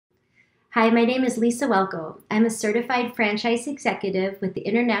Hi, my name is Lisa Welko. I'm a certified franchise executive with the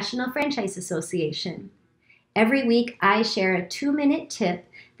International Franchise Association. Every week, I share a 2-minute tip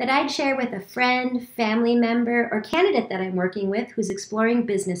that I'd share with a friend, family member, or candidate that I'm working with who's exploring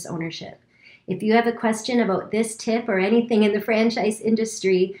business ownership. If you have a question about this tip or anything in the franchise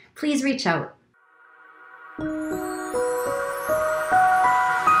industry, please reach out.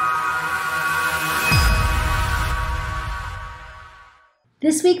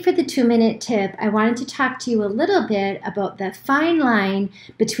 This week for the 2-minute tip, I wanted to talk to you a little bit about the fine line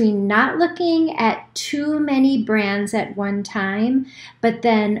between not looking at too many brands at one time, but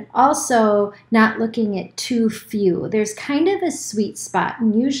then also not looking at too few. There's kind of a sweet spot.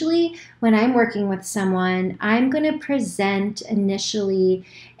 And usually when I'm working with someone, I'm going to present initially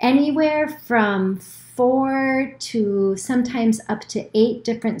anywhere from 4 to sometimes up to 8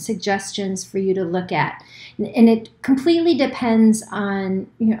 different suggestions for you to look at. And it completely depends on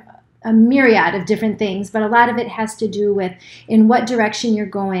a myriad of different things, but a lot of it has to do with in what direction you're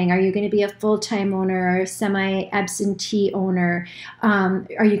going. Are you going to be a full-time owner or a semi-absentee owner?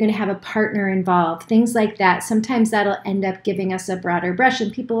 Are you going to have a partner involved? Things like that. Sometimes that'll end up giving us a broader brush,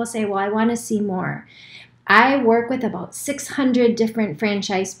 and people will say, well, I want to see more. I work with about 600 different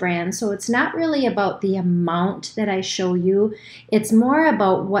franchise brands, so it's not really about the amount that I show you. It's more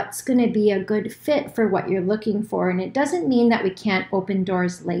about what's going to be a good fit for what you're looking for, and it doesn't mean that we can't open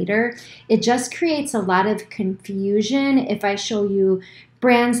doors later. It just creates a lot of confusion if I show you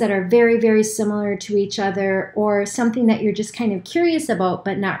brands that are very, very similar to each other or something that you're just kind of curious about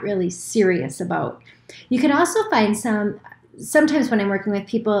but not really serious about. You can also find sometimes when I'm working with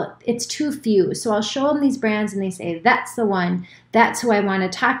people, it's too few. So I'll show them these brands and they say, that's the one, that's who I want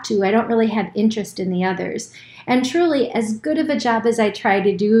to talk to. I don't really have interest in the others. And truly, as good of a job as I try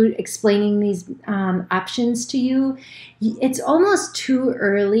to do explaining these options to you, it's almost too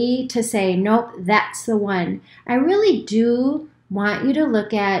early to say, nope, that's the one. I really do want you to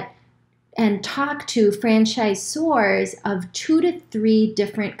look at and talk to franchisors of 2 to 3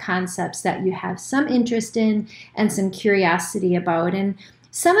 different concepts that you have some interest in and some curiosity about. And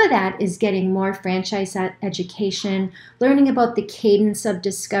some of that is getting more franchise education, learning about the cadence of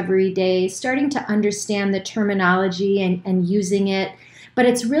discovery day, starting to understand the terminology and using it. But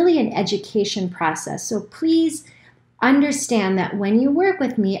it's really an education process. So please understand that when you work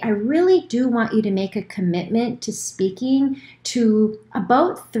with me, I really do want you to make a commitment to speaking to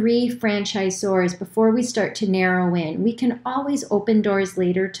about 3 franchisors before we start to narrow in. We can always open doors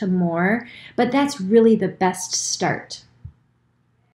later to more, but that's really the best start.